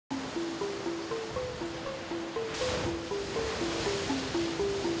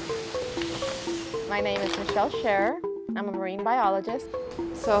My name is Michelle Scherer. I'm a marine biologist.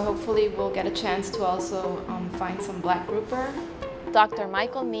 So hopefully we'll get a chance to also find some black grouper. Dr.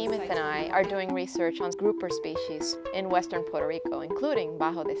 Michael Nemeth and I are doing research on grouper species in western Puerto Rico, including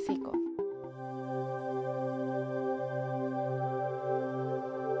Bajo de Sico.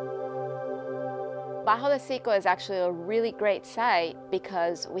 Bajo de Sico is actually a really great site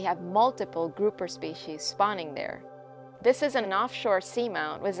because we have multiple grouper species spawning there. This is an offshore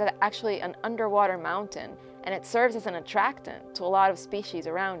seamount, which is actually an underwater mountain, and it serves as an attractant to a lot of species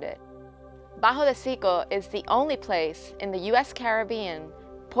around it. Bajo de Sico is the only place in the U.S. Caribbean,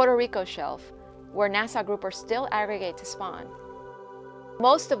 Puerto Rico shelf, where Nassau grouper still aggregate to spawn.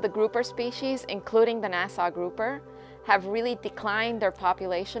 Most of the grouper species, including the Nassau grouper, have really declined their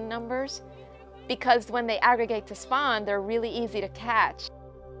population numbers because when they aggregate to spawn, they're really easy to catch.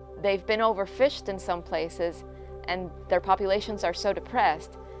 They've been overfished in some places, and their populations are so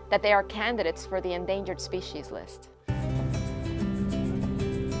depressed that they are candidates for the endangered species list.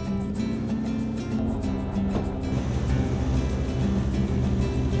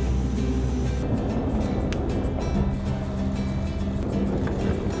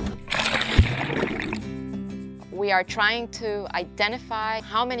 We are trying to identify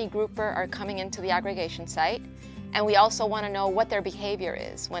how many grouper are coming into the aggregation site, and we also want to know what their behavior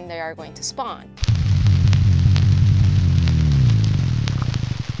is when they are going to spawn.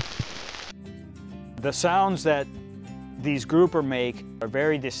 The sounds that these grouper make are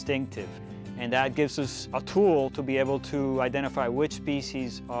very distinctive, and that gives us a tool to be able to identify which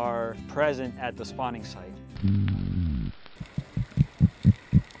species are present at the spawning site.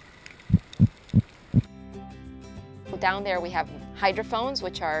 Down there we have hydrophones,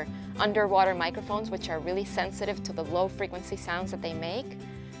 which are underwater microphones, which are really sensitive to the low frequency sounds that they make.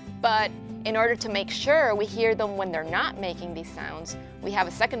 But in order to make sure we hear them when they're not making these sounds, we have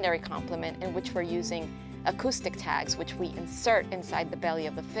a secondary complement in which we're using acoustic tags, which we insert inside the belly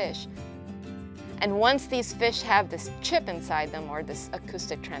of the fish. And once these fish have this chip inside them, or this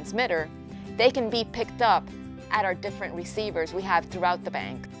acoustic transmitter, they can be picked up at our different receivers we have throughout the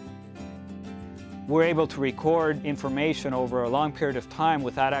bank. We're able to record information over a long period of time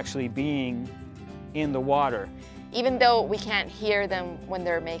without actually being in the water. Even though we can't hear them when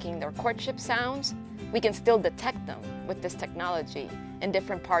they're making their courtship sounds, we can still detect them with this technology in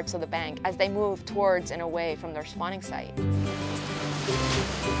different parts of the bank as they move towards and away from their spawning site.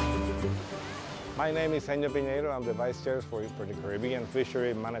 My name is Enyo Piñeiro. I'm the Vice Chair for the Caribbean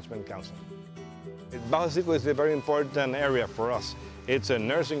Fishery Management Council. Bajo de Sico is a very important area for us. It's a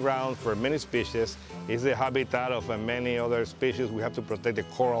nursing ground for many species. It's the habitat of many other species. We have to protect the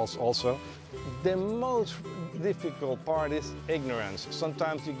corals also. The most difficult part is ignorance.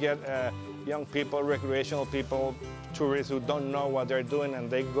 Sometimes you get young people, recreational people, tourists who don't know what they're doing, and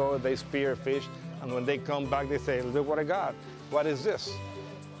they go, they spear fish, and when they come back they say, look what I got, what is this?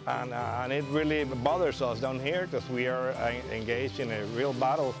 And it really bothers us down here because we are engaged in a real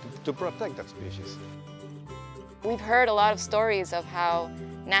battle to protect that species. We've heard a lot of stories of how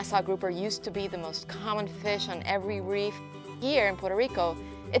Nassau grouper used to be the most common fish on every reef. Here in Puerto Rico,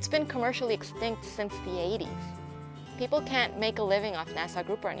 it's been commercially extinct since the 80s. People can't make a living off Nassau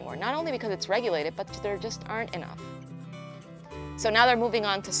grouper anymore, not only because it's regulated, but there just aren't enough. So now they're moving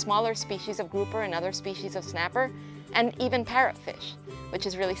on to smaller species of grouper and other species of snapper, and even parrotfish, which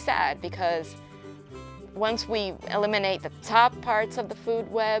is really sad because once we eliminate the top parts of the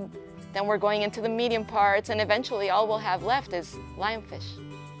food web, then we're going into the medium parts, and eventually all we'll have left is lionfish.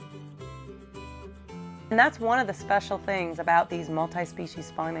 And that's one of the special things about these multi-species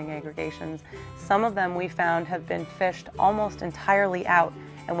spawning aggregations. Some of them we found have been fished almost entirely out,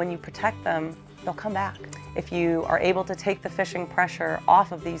 and when you protect them, they'll come back. If you are able to take the fishing pressure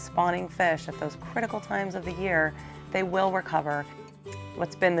off of these spawning fish at those critical times of the year, they will recover.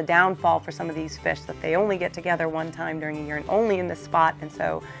 What's been the downfall for some of these fish that they only get together one time during a year and only in this spot, and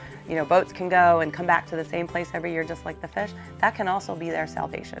so boats can go and come back to the same place every year just like the fish. That can also be their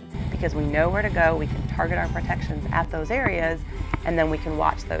salvation because we know where to go, we can target our protections at those areas, and then we can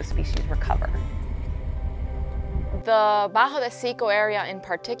watch those species recover. The Bajo de Sico area in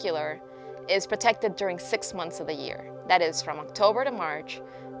particular is protected during 6 months of the year. That is, from October to March,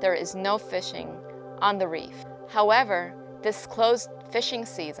 there is no fishing on the reef. However, this closed fishing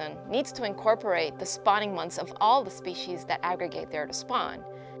season needs to incorporate the spawning months of all the species that aggregate there to spawn.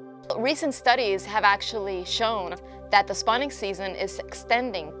 Recent studies have actually shown that the spawning season is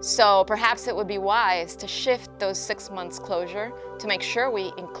extending, so perhaps it would be wise to shift those 6 months closure to make sure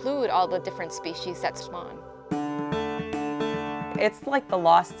we include all the different species that spawn. It's like the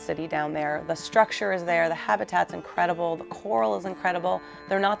lost city down there. The structure is there, the habitat's incredible, the coral is incredible.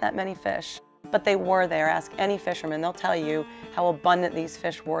 There are not that many fish. But they were there. Ask any fisherman, they'll tell you how abundant these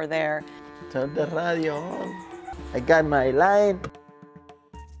fish were there. Turn the radio on. I got my line.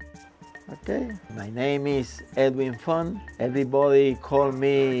 Okay, my name is Edwin Fun. Everybody call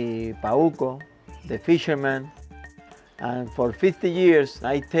me Pauco, the fisherman. And for 50 years,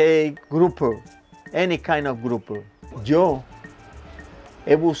 I take grouper, any kind of grouper. Yo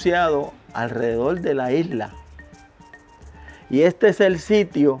he buceado alrededor de la isla. Y este es el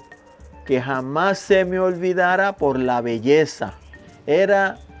sitio que jamás se me olvidara por la belleza.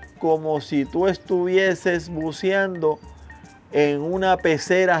 Era como si tú estuvieses buceando en una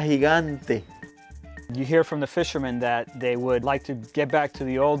pecera gigante. You hear from the fishermen that they would like to get back to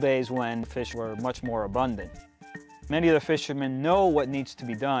the old days when fish were much more abundant. Many of the fishermen know what needs to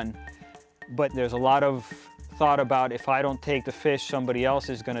be done, but there's a lot of thought about, if I don't take the fish, somebody else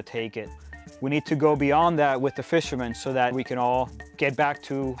is going to take it. We need to go beyond that with the fishermen so that we can all get back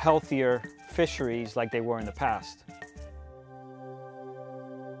to healthier fisheries like they were in the past.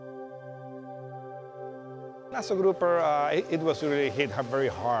 Nassau grouper, it was really hit very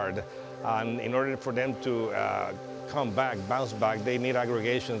hard, and in order for them to come back, bounce back, they need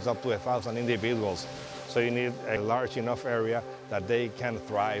aggregations up to 1,000 individuals. So you need a large enough area that they can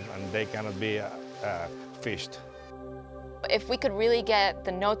thrive and they cannot be fished. If we could really get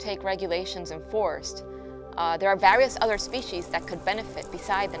the no-take regulations enforced, there are various other species that could benefit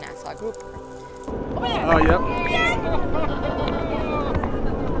beside the Nassau grouper. Oh, yep.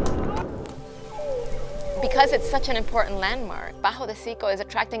 Because it's such an important landmark, Bajo de Seco is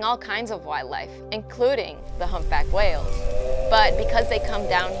attracting all kinds of wildlife, including the humpback whales. But because they come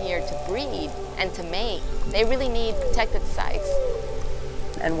down here to breed and to mate, they really need protected sites.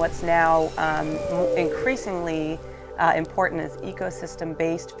 And what's now increasingly important is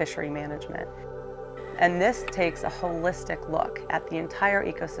ecosystem-based fishery management. And this takes a holistic look at the entire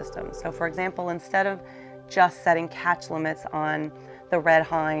ecosystem. So for example, instead of just setting catch limits on the red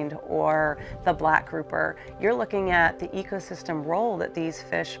hind or the black grouper, you're looking at the ecosystem role that these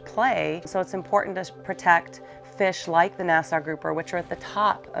fish play. So it's important to protect fish like the Nassau grouper, which are at the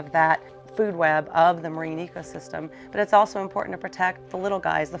top of that food web of the marine ecosystem, but it's also important to protect the little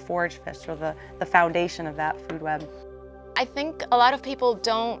guys, the forage fish, or the foundation of that food web. I think a lot of people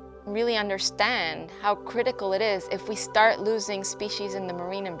don't really understand how critical it is if we start losing species in the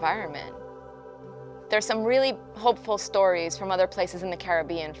marine environment. There's some really hopeful stories from other places in the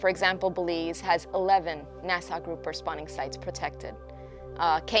Caribbean. For example, Belize has 11 Nassau grouper spawning sites protected.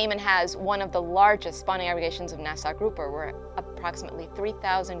 Cayman has one of the largest spawning aggregations of Nassau grouper, where approximately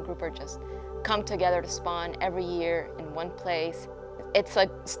 3,000 grouper just come together to spawn every year in one place. It's a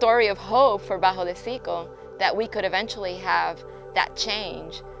story of hope for Bajo de Seco that we could eventually have that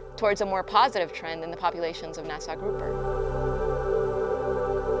change towards a more positive trend in the populations of Nassau grouper.